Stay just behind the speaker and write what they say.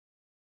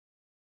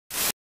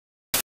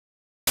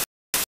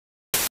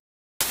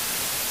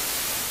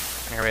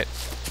Alright.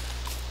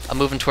 I'm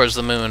moving towards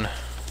the moon.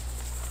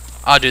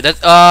 Oh, dude,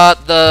 that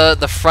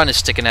the front is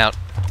sticking out.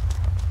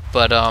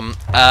 But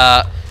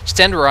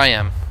stand where I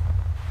am.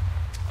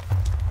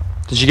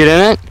 Did you get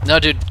in it? No,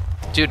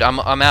 dude,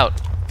 I'm out.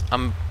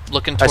 I'm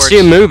looking towards. I see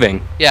it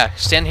moving. Yeah,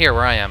 stand here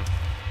where I am.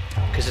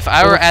 Because if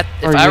I were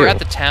at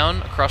the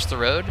town across the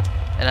road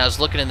and I was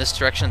looking in this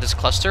direction of this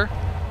cluster,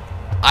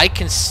 I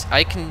can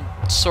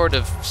sort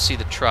of see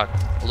the truck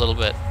a little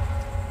bit.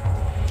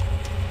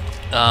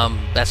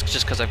 That's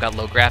just because I've got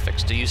low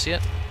graphics. Do you see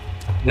it?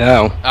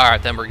 No.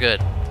 Alright, then we're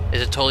good.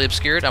 Is it totally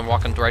obscured? I'm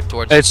walking right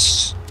towards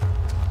It's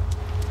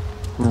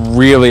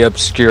really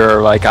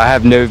obscure. Like, I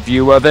have no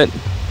view of it.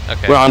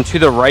 Okay. Well, I'm to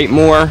the right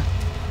more.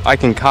 I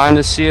can kind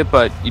of see it,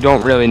 but you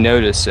don't really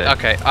notice it.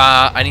 Okay,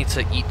 I need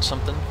to eat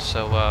something,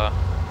 so,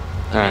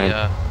 let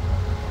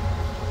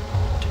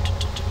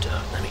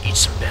me eat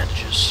some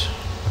bandages.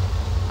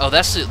 Oh,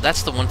 that's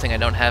the one thing I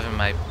don't have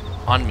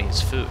on me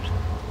is food.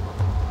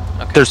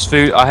 Okay. There's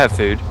food. I have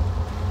food.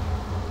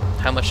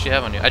 How much do you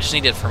have on you? I just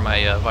need it for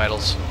my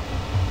vitals.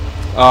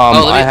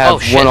 I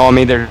have one on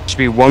me. There should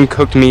be one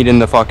cooked meat in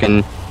the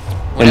fucking...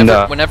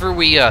 Whenever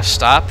we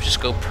stop,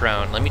 just go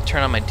prone. Let me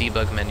turn on my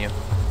debug menu.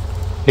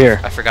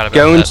 Here. I forgot about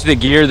that. Go into the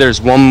gear. There's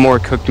one more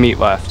cooked meat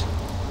left.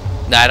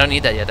 Nah, I don't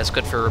need that yet. That's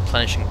good for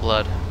replenishing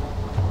blood.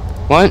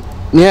 What?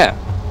 Yeah.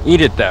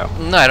 Eat it though.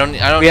 No, I don't.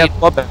 We have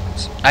blood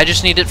bags. I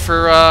just need it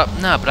for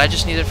no, but I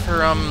just need it for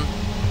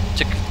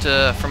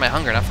for my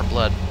hunger, not for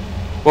blood.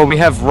 Well, we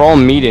have raw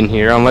meat in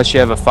here, unless you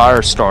have a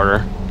fire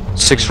starter.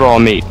 6 raw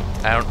meat.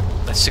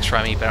 That's 6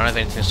 raw meat, but I don't have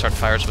anything to start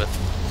fires with.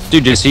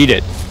 Dude, just eat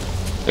it.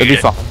 It'll be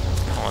fine.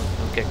 Hold on,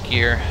 we'll get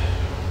gear.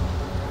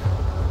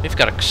 We've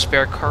got a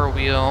spare car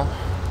wheel.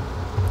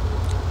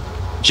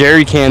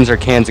 Jerry cans are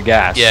cans of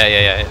gas.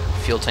 Yeah.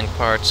 Fuel tank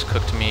parts,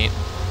 cooked meat,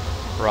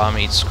 raw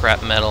meat,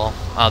 scrap metal.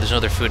 Oh, there's no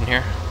other food in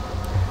here?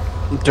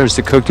 There's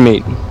the cooked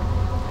meat.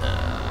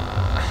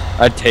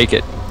 I'd take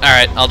it.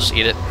 Alright, I'll just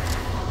eat it.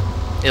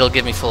 It'll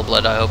give me full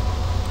blood, I hope.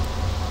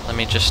 Let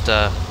me just,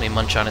 let me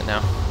munch on it now.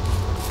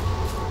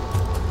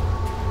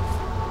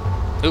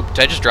 Oop, did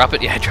I just drop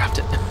it? Yeah, I dropped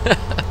it.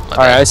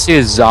 Alright, I see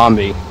a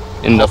zombie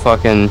in the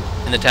fucking...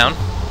 In the town?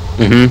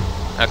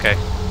 Mm-hmm. Okay.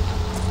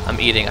 I'm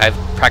eating. I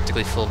have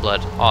practically full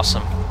blood.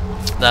 Awesome.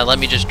 Now let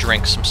me just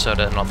drink some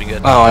soda and I'll be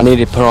good. Oh, I need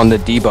to put on the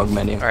debug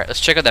menu. Alright,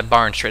 let's check out that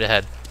barn straight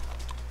ahead.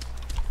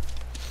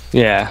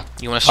 Yeah.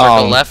 You want to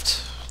circle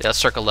left? Yeah, let's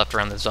circle left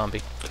around the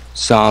zombie.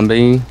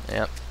 Zombie.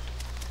 Yep.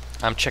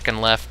 I'm checking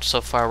left. So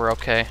far, we're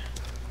okay.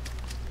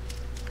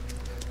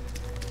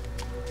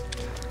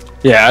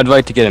 Yeah, I'd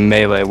like to get a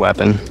melee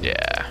weapon.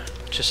 Yeah,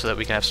 just so that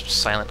we can have some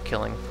silent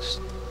killings.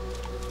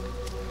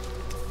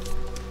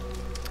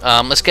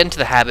 Let's get into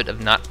the habit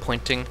of not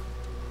pointing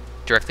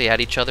directly at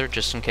each other,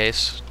 just in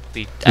case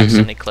we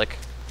accidentally click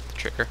the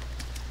trigger.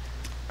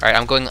 Alright,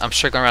 I'm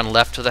circling around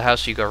left of the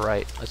house, you go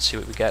right. Let's see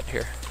what we got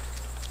here.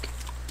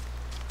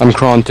 I'm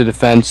crawling to the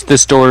fence.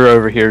 This door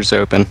over here is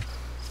open.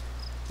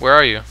 Where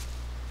are you?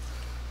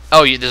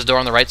 Oh, there's a door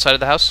on the right side of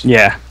the house?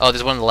 Yeah. Oh,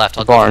 there's one on the left.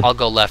 I'll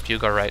go left, you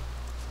go right.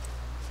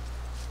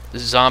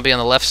 There's a zombie on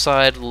the left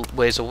side,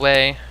 ways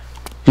away.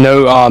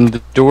 No,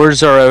 the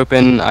doors are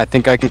open. I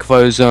think I can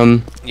close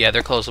them. Yeah,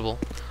 they're closable.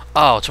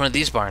 Oh, it's one of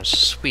these barns.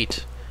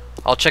 Sweet.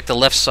 I'll check the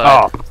left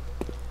side. Oh.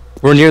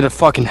 We're near the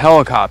fucking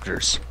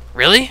helicopters.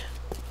 Really?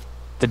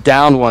 The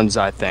down ones,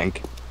 I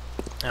think.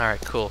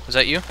 Alright, cool. Is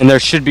that you? And there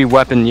should be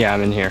weapon. Yeah,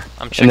 I'm in here.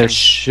 I'm checking. And there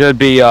should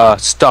be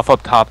stuff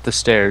up top the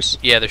stairs.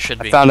 Yeah, there should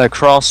be. I found a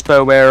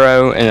crossbow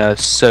arrow and a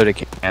soda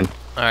can.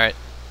 Alright.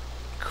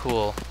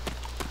 Cool.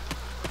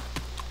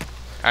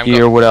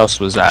 Here, what else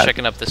was that?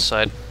 Checking up this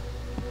side.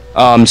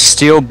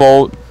 Steel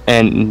bolt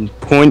and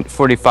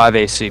 .45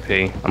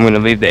 ACP. I'm gonna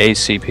leave the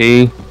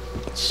ACP.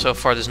 So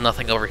far, there's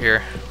nothing over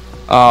here.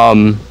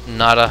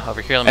 Nada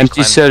over here. Let me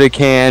empty soda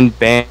can,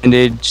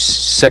 bandage,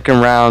 second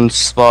round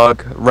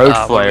slug, road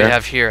flare. What do we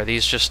have here?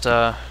 These just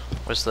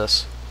what's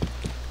this?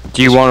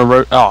 Do you want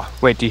to oh,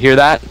 wait, do you hear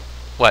that?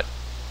 What?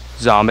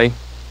 Zombie.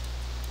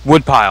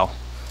 Woodpile.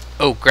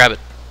 Oh, grab it.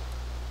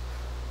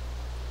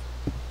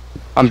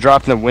 I'm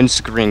dropping the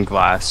windscreen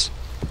glass.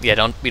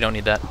 Yeah, we don't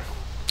need that.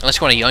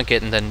 Unless you want to yoink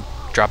it and then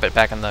drop it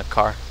back in the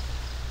car.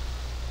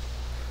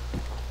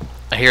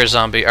 I hear a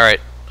zombie. Alright.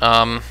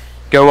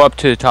 Go up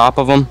to the top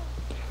of them,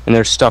 and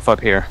there's stuff up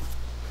here.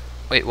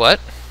 Wait,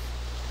 what?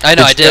 I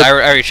know, I did. I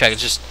already checked.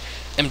 It's just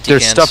empty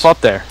there's cans. There's stuff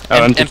up there.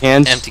 Oh, empty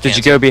cans? Empty did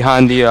you go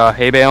behind the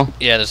hay bale?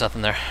 Yeah, there's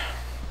nothing there.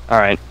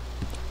 Alright.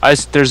 I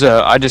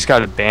just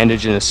got a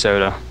bandage and a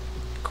soda.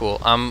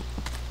 Cool. I'm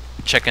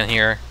checking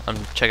here. I'm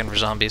checking for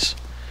zombies.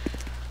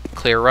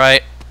 Clear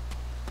right.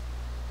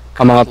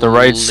 I'm on the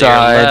right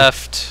side.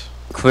 Left.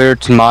 Clear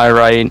to my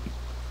right.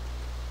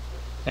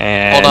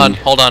 And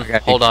hold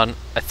on.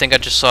 I think I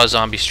just saw a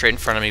zombie straight in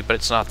front of me, but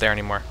it's not there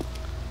anymore.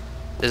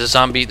 There's a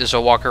zombie, there's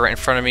a walker right in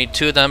front of me,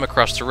 2 of them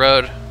across the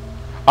road.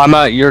 I'm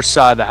at your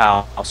side of the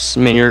house. I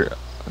mean,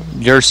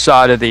 your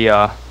side of the,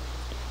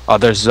 oh,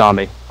 there's a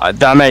zombie.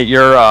 I'm at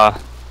your,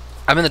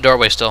 I'm in the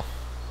doorway still.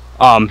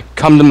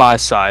 come to my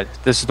side.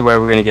 This is the way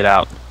we're gonna get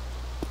out.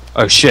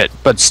 Oh shit!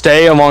 But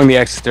stay along the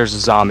exit. There's a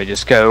zombie.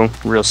 Just go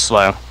real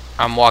slow.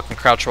 I'm walking,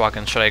 crouch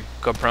walking. Should I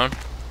go prone?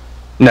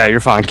 No,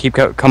 you're fine.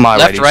 Come my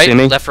way. Left, Do you right, see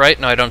me? left, right.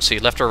 No, I don't see.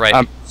 Left or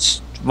right?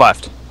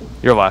 Left.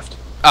 You're left.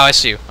 Oh, I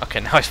see you.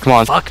 Okay, now I Come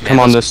on. Fuck, man, Come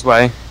on this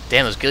way.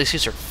 Damn, those ghillie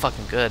suits are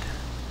fucking good.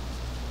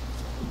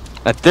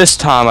 At this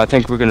time, I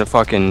think we're gonna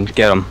fucking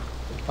get them.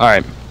 All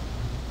right.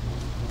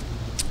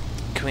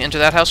 Can we enter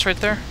that house right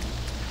there?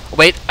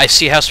 Wait, I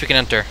see a house we can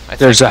enter.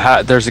 There's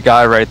a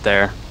guy right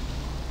there.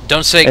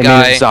 Don't say I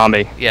guy. mean,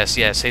 zombie. Yes,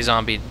 yes. Say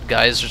zombie.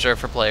 Guy is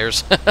reserved for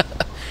players. Do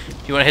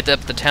you want to hit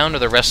up the town or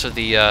the rest of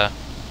the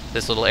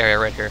this little area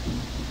right here?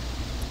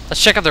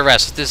 Let's check out the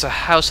rest. There's a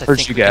house.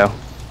 Where'd you go?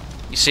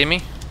 You see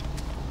me?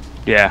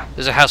 Yeah.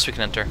 There's a house we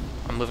can enter.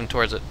 I'm moving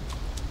towards it.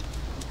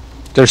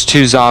 There's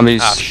 2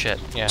 zombies. Oh shit.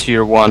 Yeah. To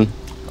your 1.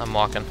 I'm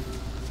walking.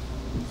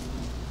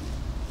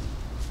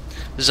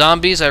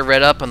 Zombies, I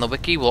read up on the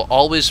wiki, will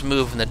always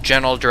move in the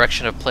general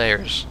direction of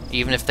players,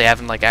 even if they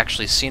haven't like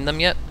actually seen them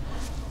yet.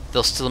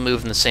 They'll still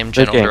move in the same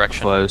general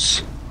direction.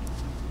 Close.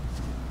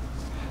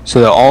 So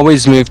they'll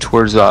always move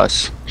towards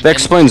us. That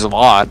explains a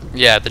lot.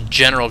 Yeah, the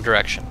general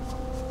direction.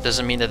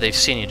 Doesn't mean that they've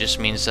seen you, just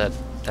means that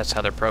that's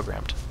how they're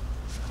programmed.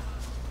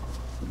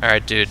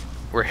 Alright, dude.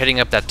 We're hitting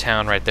up that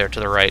town right there to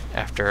the right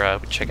after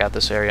we check out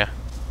this area.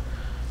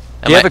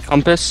 Do you have a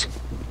compass?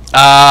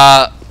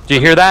 Do you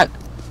hear that?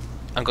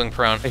 I'm going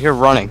prone. I hear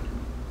running.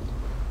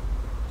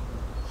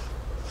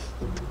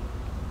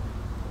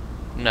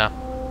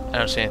 No. I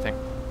don't see anything.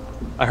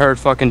 I heard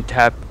fucking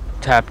tap,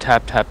 tap,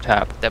 tap, tap,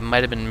 tap. That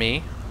might have been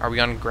me. Are we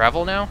on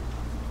gravel now?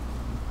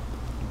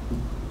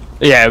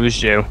 Yeah, it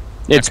was you.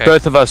 It's Okay.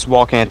 both of us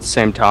walking at the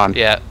same time.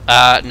 Yeah.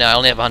 No, I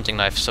only have a hunting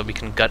knife, so we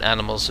can gut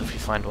animals if we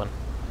find one.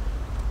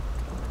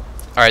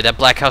 Alright, that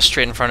black house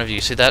straight in front of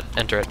you. See that?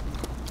 Enter it.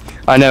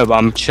 I know, but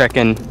I'm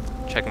checking.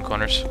 Checking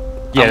corners.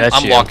 Yeah, that's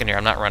I'm you. walking here.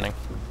 I'm not running.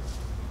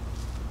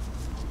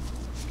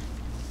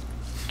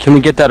 Can we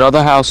get that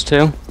other house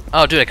too?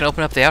 Oh, dude, I can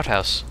open up the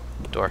outhouse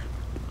door.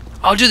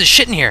 Oh, dude, there's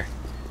shit in here.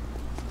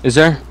 Is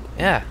there?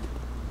 Yeah.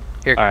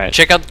 Here, Alright.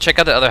 check out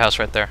the other house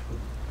right there.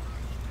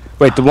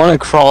 Wait, the one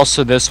across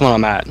to this one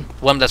I'm at.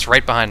 One that's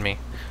right behind me.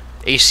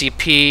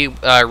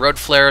 ACP, road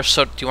flare.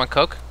 So, do you want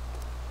Coke?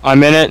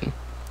 I'm in it,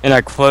 and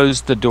I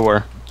closed the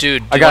door.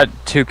 Dude, I got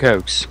 2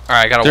 Cokes.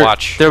 Alright, I gotta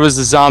watch. There was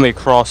a zombie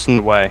crossing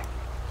the way.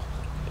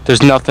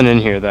 There's nothing in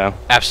here though.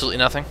 Absolutely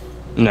nothing?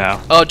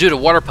 No. Oh, dude, a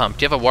water pump.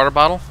 Do you have a water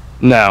bottle?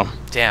 No.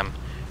 Damn.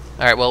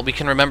 Alright, well, we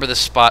can remember this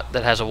spot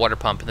that has a water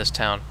pump in this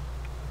town.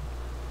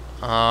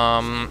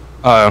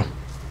 Oh.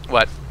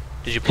 What?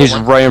 Did you pull He's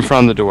one? right in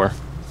front of the door.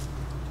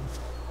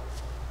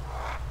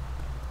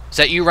 Is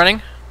that you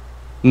running?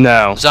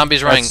 No.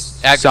 Zombies running.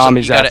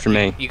 Zombies after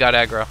me. You got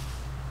aggro.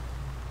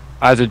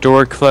 I have the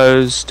door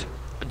closed.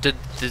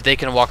 They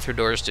can walk through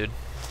doors, dude.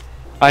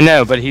 I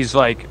know, but he's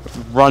like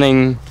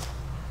running.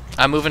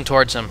 I'm moving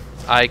towards him.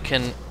 I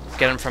can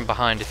get him from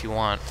behind if you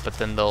want, but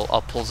then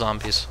I'll pull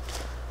zombies.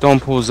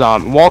 Don't pull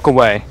zombie. Walk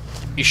away.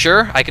 You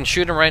sure? I can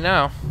shoot him right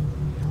now.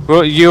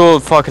 Well, you'll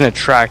fucking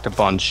attract a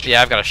bunch.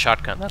 Yeah, I've got a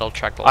shotgun. That'll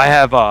attract a lot.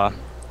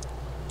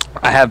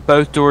 I have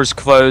both doors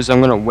closed.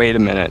 I'm gonna wait a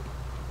minute.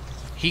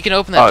 He can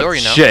open that door,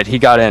 you know. Shit, he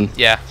got in.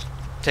 Yeah.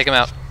 Take him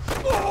out.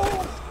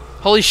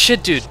 Holy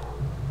shit, dude.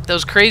 That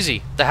was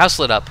crazy. The house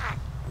lit up.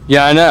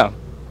 Yeah, I know.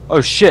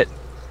 Oh shit.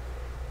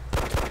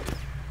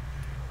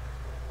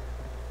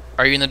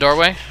 Are you in the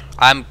doorway?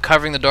 I'm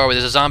covering the doorway.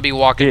 There's a zombie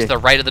walking to the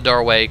right of the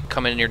doorway,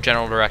 coming in your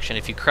general direction.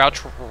 If you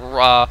crouch,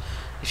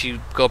 if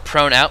you go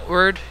prone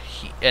outward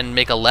and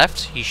make a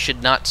left, he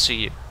should not see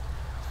you.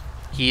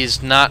 He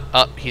is not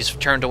up. He's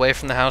turned away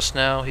from the house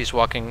now. He's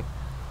walking.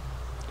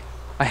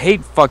 I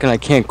hate fucking I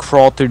can't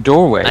crawl through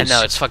doorways. I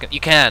know, it's fucking. You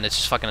can. It's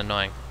just fucking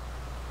annoying.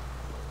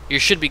 You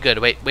should be good.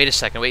 Wait a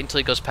second. Wait until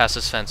he goes past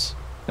this fence.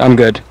 I'm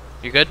good.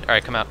 You're good?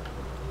 Alright, come out.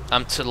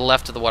 I'm to the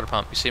left of the water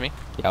pump. You see me?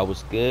 Yeah,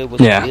 what's good?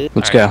 What's Yeah, good?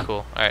 let's Alright, go.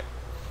 cool. Alright.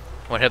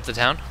 Want to hit up the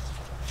town?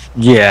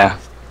 Yeah.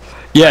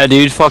 Yeah,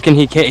 dude, fucking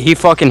he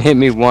fucking hit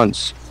me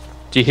once.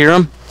 Do you hear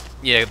him?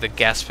 Yeah, the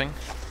gasping.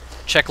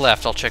 Check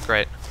left, I'll check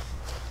right.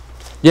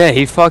 Yeah,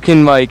 he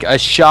fucking like I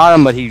shot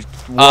him but he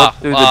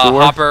walked through the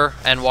door. Hopper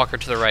and Walker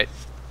to the right.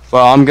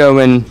 Well, I'm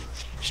going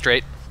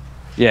Straight.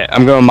 Yeah,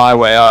 I'm going my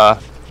way.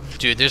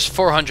 Dude, there's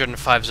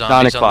 405 zombies 9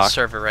 on the o'clock.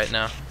 server right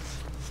now.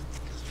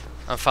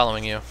 I'm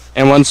following you.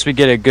 And once we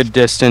get a good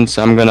distance,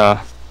 I'm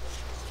gonna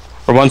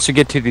once we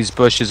get to these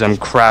bushes, I'm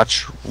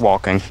crouch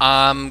walking.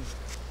 I'm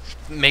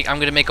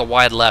gonna make a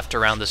wide left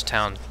around this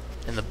town,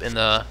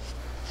 because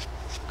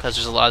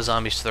there's a lot of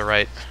zombies to the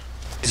right.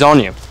 He's on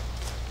you.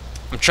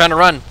 I'm trying to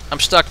run. I'm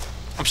stuck.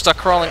 I'm stuck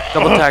crawling.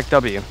 Double tack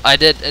W. I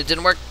did. It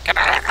didn't work.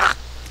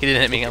 He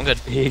didn't hit me. I'm good.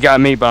 He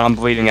got me, but I'm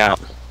bleeding out.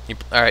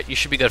 All right. You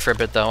should be good for a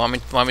bit though. Want me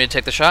to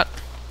take the shot?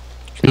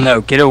 No,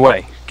 get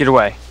away. Get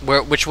away.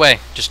 Which way?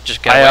 Just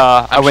get away.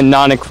 I went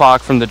 9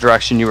 o'clock from the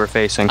direction you were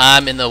facing.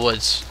 I'm in the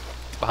woods.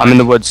 I'm in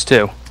the woods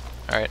too.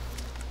 All right.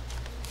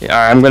 Yeah,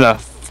 alright, I'm gonna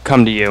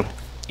come to you.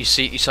 You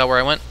saw where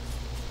I went?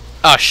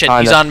 Oh shit,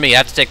 Kinda. he's on me. I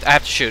have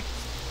to shoot.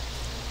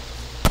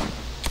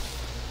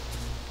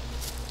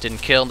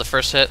 Didn't kill in the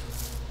first hit.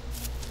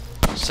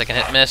 Second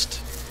hit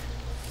missed.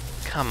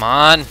 Come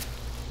on.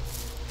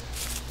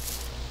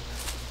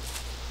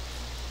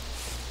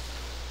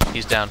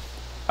 He's down.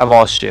 I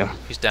lost you.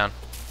 He's down.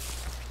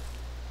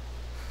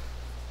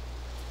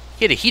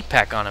 He had a heat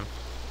pack on him.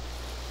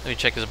 Let me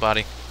check his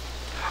body.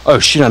 Oh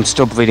shit, I'm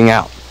still bleeding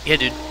out. Yeah,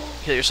 dude.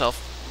 Heal yourself.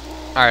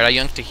 Alright, I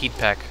yanked a heat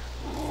pack.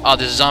 Oh,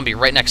 there's a zombie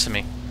right next to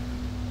me.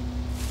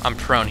 I'm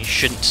prone. He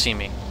shouldn't see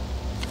me.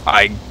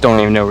 I don't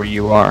even know where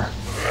you are.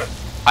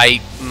 I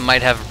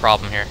might have a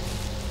problem here.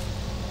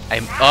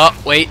 Oh,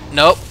 wait.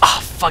 Nope. Oh,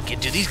 fuck it,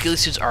 dude. These ghillie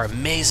suits are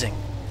amazing.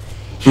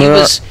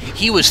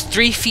 He was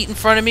 3 feet in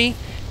front of me,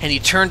 and he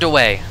turned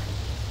away.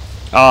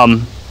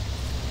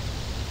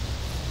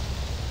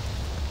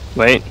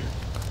 Wait.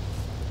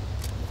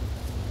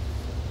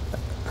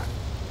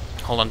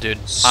 Hold on, dude.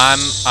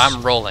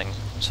 I'm rolling.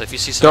 So if you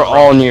see some, they're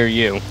all near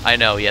you. I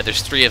know. Yeah,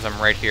 there's 3 of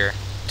them right here.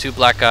 Two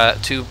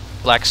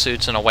black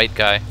suits and a white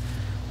guy.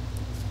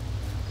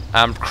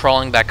 I'm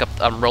crawling back up.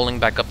 I'm rolling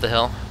back up the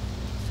hill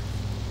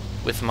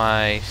with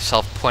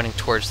myself pointing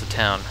towards the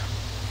town.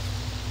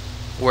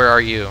 Where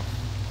are you?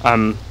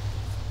 I'm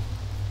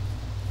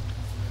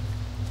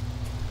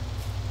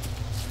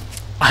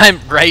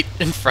right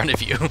in front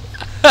of you.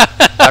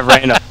 I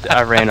ran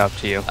up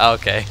to you.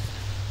 Okay.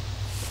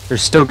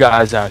 There's still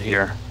guys out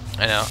here.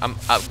 I know. I'm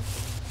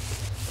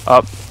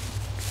up.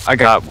 We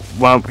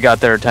got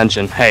their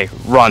attention. Hey,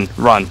 run.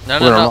 No.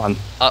 Run.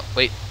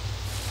 Wait.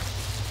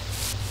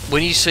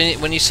 When you say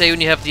when you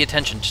have the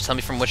attention, just tell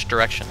me from which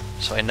direction,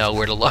 so I know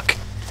where to look.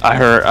 I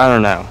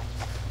don't know.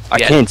 I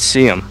can't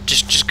see him.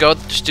 Just do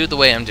it the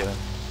way I'm doing.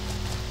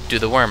 Do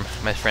the worm,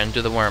 my friend.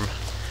 Do the worm.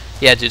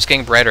 Yeah, dude, it's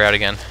getting brighter out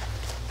again.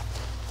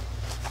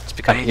 It's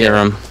becoming. I hear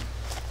him.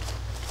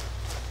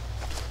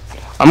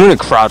 I'm gonna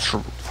crouch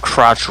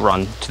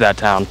run to that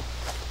town.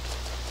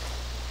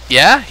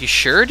 Yeah, you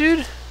sure,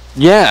 dude?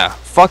 Yeah,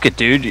 fuck it,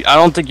 dude. I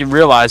don't think you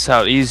realize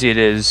how easy it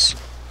is.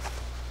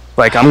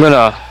 Like, I'm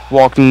gonna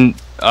walk in,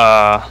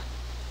 I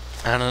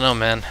don't know,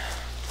 man.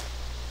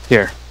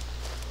 Here.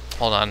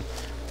 Hold on.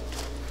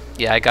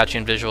 Yeah, I got you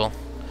in visual.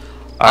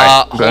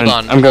 Alright, hold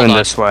on. I'm going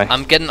this way.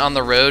 I'm getting on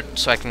the road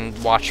so I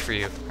can watch for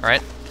you,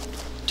 alright?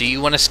 Do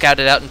you want to scout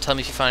it out and tell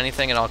me if you find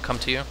anything and I'll come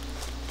to you?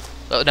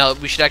 Oh, no,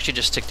 we should actually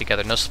just stick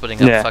together. No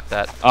splitting up. Yeah. Fuck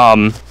that.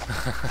 I'm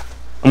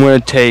gonna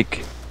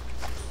take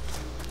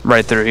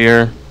right through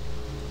here.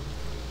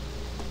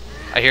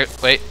 I hear.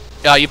 Wait.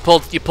 You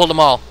pulled them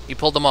all. You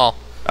pulled them all.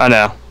 I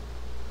know.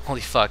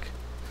 Holy fuck.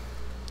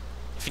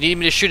 If you need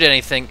me to shoot at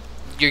anything,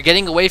 you're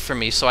getting away from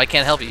me, so I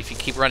can't help you if you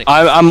keep running.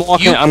 I'm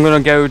walking. I'm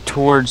gonna go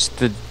towards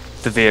the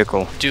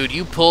vehicle. Dude,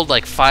 you pulled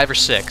like 5 or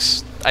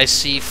 6. I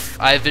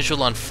have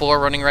visual on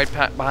 4 running right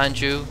behind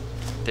you.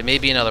 There may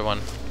be another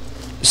one.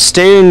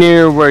 Stay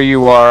near where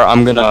you are.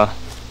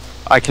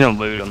 I can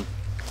elude them.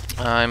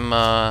 I'm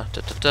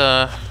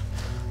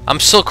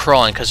still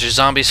crawling because there's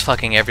zombies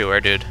fucking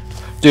everywhere, dude.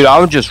 Dude, I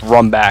would just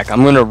run back.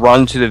 I'm gonna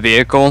run to the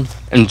vehicle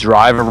and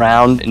drive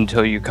around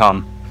until you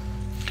come.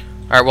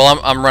 Alright, well,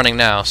 I'm running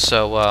now,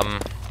 so, I'm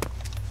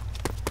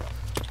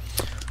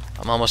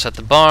almost at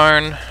the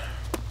barn.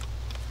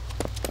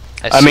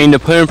 I mean, to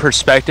put in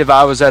perspective,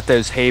 I was at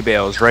those hay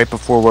bales right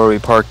before where we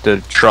parked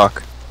the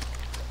truck.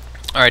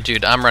 Alright,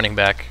 dude, I'm running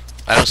back.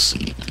 I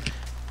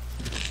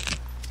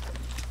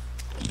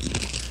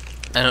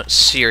don't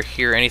see or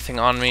hear anything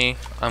on me.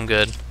 I'm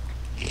good.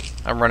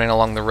 I'm running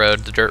along the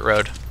road, the dirt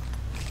road.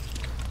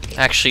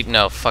 Actually,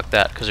 no, fuck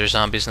that, because there's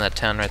zombies in that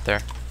town right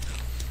there.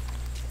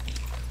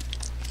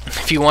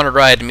 If you want to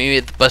ride, maybe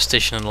at the bus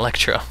station in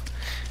Electro.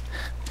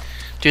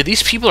 Dude,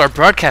 these people are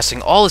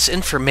broadcasting all this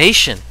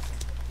information.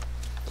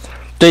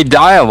 They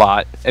die a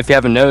lot. If you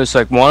haven't noticed,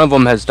 like, one of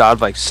them has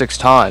died like 6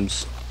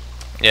 times.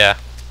 Yeah.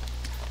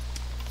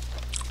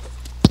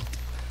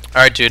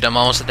 Alright, dude, I'm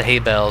almost at the hay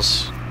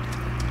bales.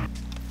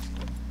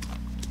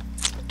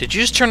 Did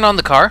you just turn on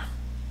the car?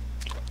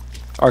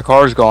 Our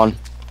car's gone.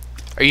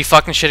 Are you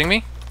fucking shitting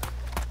me?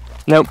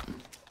 Nope.